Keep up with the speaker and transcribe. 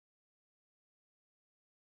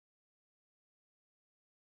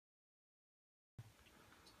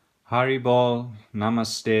Haribol,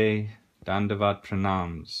 Namaste, Dandavat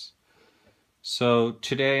Pranams. So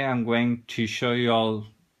today I'm going to show you all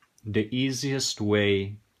the easiest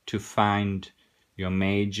way to find your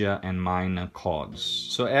major and minor chords.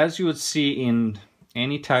 So as you would see in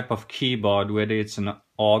any type of keyboard, whether it's an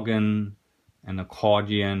organ, an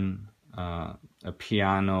accordion, a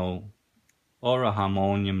piano, or a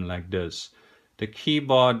harmonium like this, the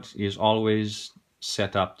keyboard is always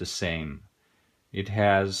set up the same. It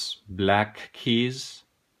has black keys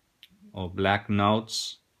or black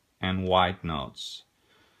notes and white notes.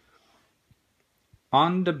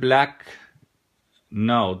 On the black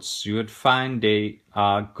notes, you would find they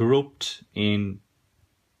are grouped in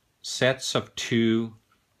sets of 2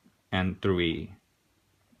 and 3.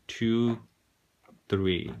 2,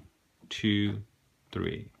 3, 2,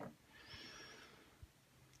 3.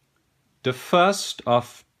 The first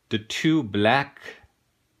of the 2 black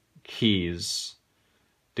keys,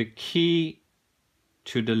 the key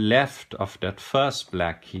to the left of that first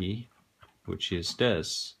black key, which is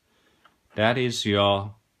this, that is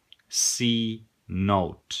your C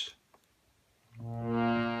note.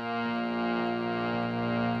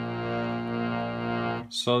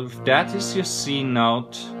 So if that is your C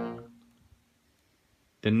note,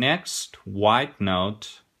 the next white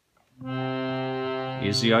note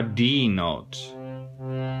is your D note.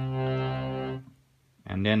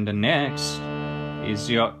 And then the next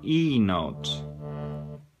is your E note.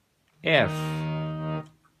 F,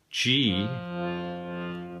 G,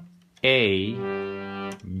 A,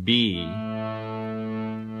 B,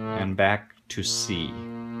 and back to C.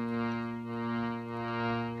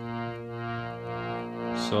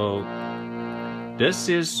 So this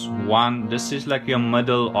is like your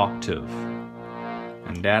middle octave,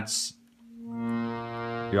 and that's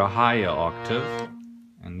your higher octave,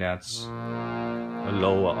 and that's a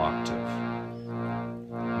lower octave.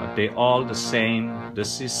 But they're all the same.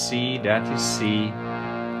 This is C, that is C,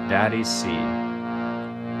 that is C.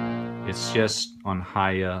 It's just on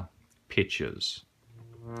higher pitches.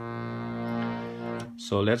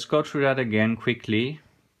 So let's go through that again quickly.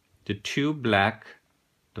 The 2 black,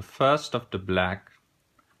 the first of the black,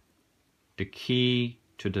 the key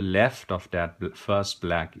to the left of that first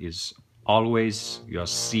black is always your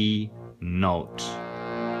C note.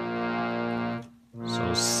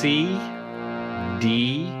 So C,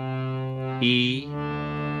 D, E,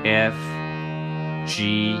 F,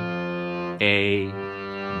 G, A,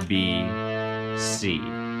 B, C.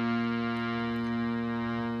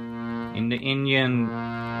 In the Indian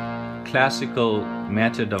classical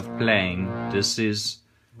method of playing, this is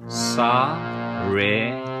Sa,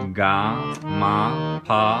 Re, Ga, Ma,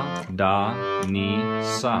 Pa, Da, Ni,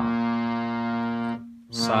 Sa.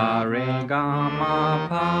 Sa, Re, Ga, Ma,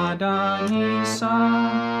 Pa, Da, Ni,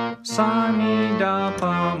 Sa. Sa, Ni, Da,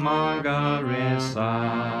 Pa, Ma, Ga, Re,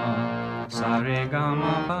 Sa. Sa, Re, Ga,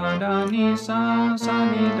 Ma, Pa, Da, Ni, Sa.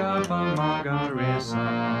 Sa, Ni, Da, Pa, Ma, Ga, Re,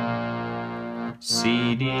 Sa.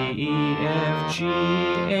 C, D, E, F, G,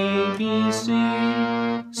 A, B, C.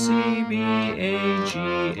 C, B, A, G,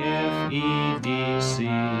 F, E, D, C.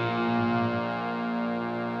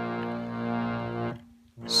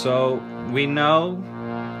 So we know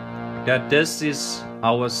that this is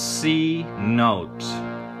our C note.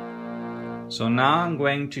 So now I'm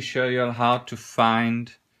going to show you how to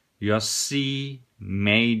find your C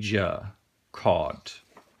major chord.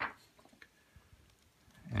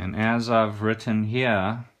 And as I've written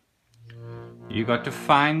here, you got to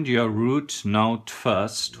find your root note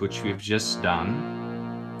first, which we've just done.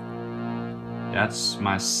 That's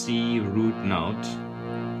my C root note.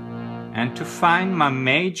 And to find my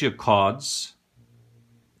major chords,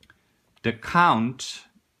 the count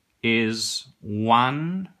is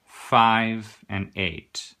 1, 5, and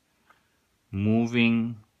 8,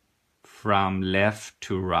 moving from left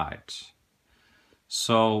to right.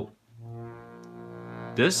 So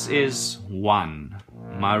this is 1.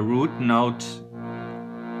 My root note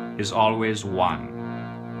is always 1.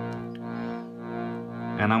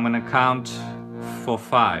 And I'm going to count for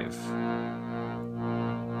 5.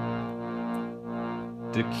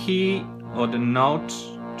 The key or the note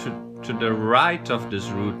to the right of this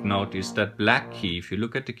root note is that black key. If you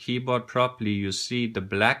look at the keyboard properly, you see the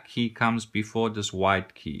black key comes before this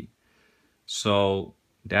white key. So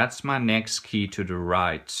that's my next key to the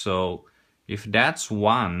right. So if that's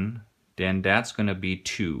 1, then that's going to be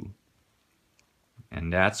 2.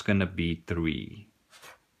 And that's going to be 3.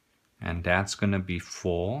 And that's going to be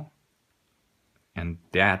 4. And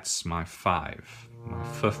that's my 5, my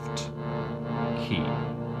 5th key.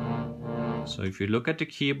 So if you look at the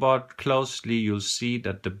keyboard closely, you'll see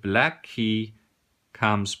that the black key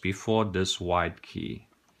comes before this white key.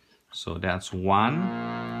 So that's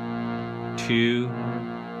 1, 2,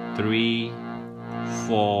 3,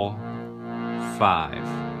 4, 5.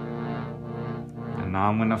 And now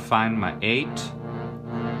I'm going to find my 8.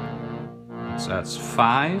 So that's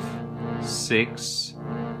 5, 6,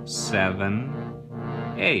 7,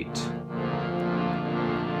 8.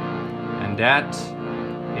 And that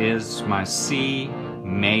is my C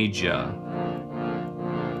major.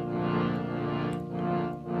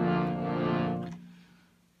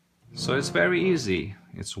 So it's very easy.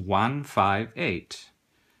 It's 1, 5, 8.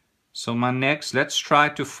 So let's try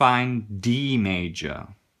to find D major.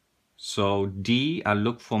 So D, I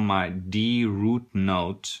look for my D root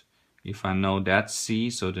note. If I know that's C,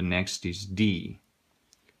 so the next is D.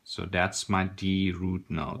 So that's my D root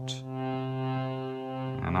note.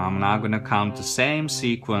 And I'm now going to count the same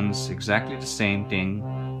sequence, exactly the same thing,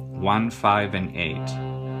 1, 5, and 8.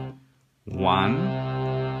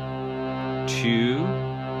 1, 2,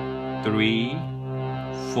 3,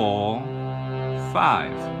 4,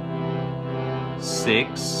 5,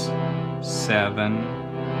 6, 7,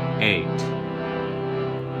 8.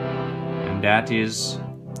 And that is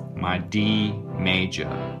my D major.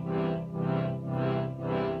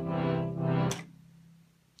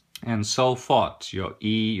 And so forth, your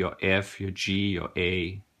E, your F, your G, your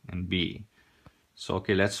A, and B. So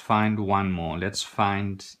okay, let's find one more. Let's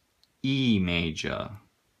find E major.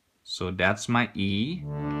 So that's my E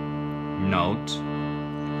note.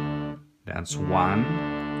 That's 1,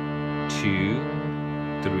 2,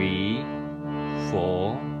 3,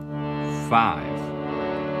 4,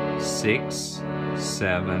 5, 6,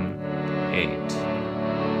 7, 8.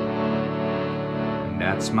 And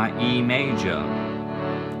that's my E major.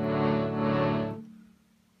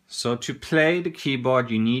 So to play the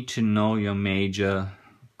keyboard, you need to know your major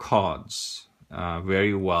chords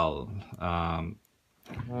very well.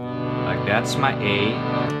 Like that's my A,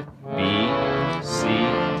 B, C,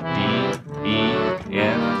 D, E,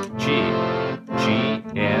 F, G, G,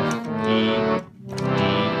 F, E, D,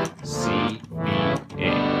 C, B, A.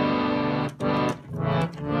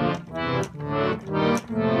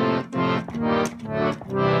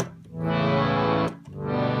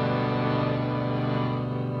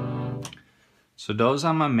 So those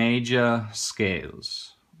are my major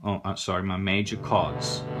scales. My major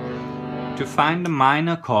chords. To find the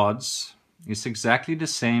minor chords, it's exactly the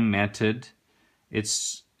same method.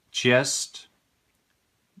 It's just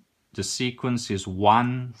the sequence is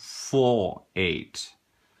 1, 4, 8.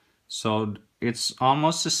 So it's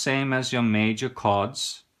almost the same as your major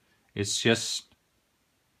chords. It's just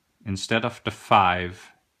instead of the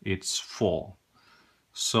 5, it's 4.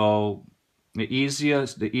 So the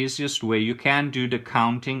easiest way, you can do the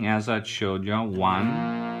counting as I showed you.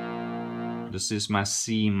 1, this is my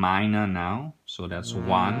C minor now, so that's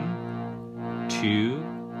 1, 2,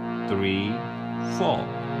 3, 4,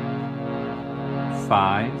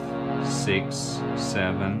 5, 6,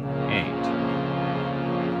 7,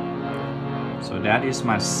 8. So that is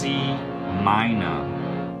my C minor.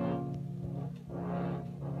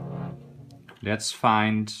 Let's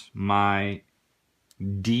find my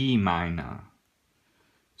D minor.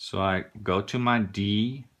 So I go to my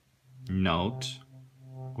D note,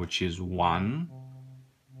 which is 1,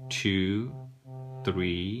 2,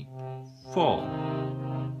 3, 4,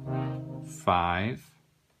 5,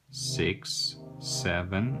 6,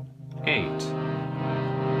 7, 8.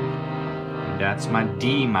 And that's my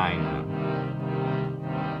D minor.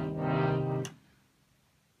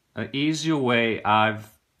 An easier way I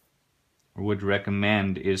would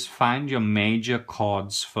recommend is find your major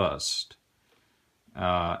chords first.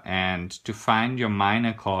 And to find your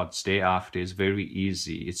minor chords thereafter is very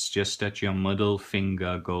easy. It's just that your middle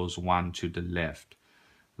finger goes one to the left.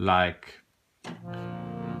 Like,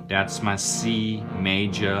 that's my C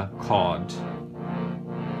major chord.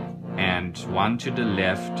 And one to the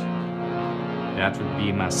left, that would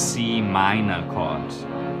be my C minor chord.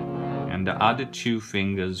 And the other two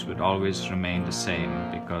fingers would always remain the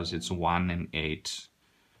same because it's 1 and 8.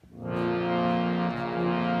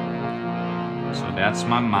 So that's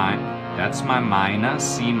my minor,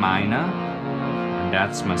 C minor, and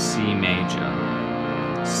that's my C major.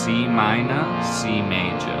 C minor, C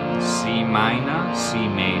major, C minor, C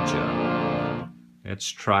major. Let's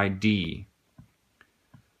try D.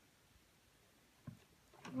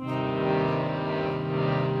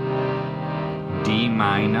 D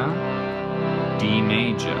minor, D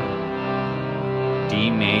major, D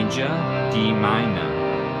major, D minor,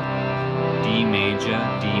 D major,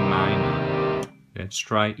 D minor. Let's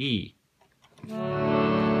try E.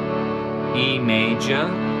 E major,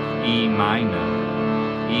 E minor,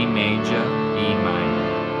 E major, E minor.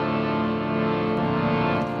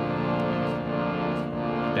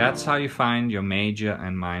 That's how you find your major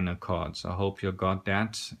and minor chords. I hope you got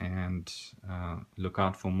that, and look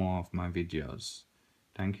out for more of my videos.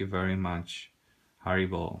 Thank you very much.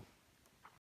 Haribol.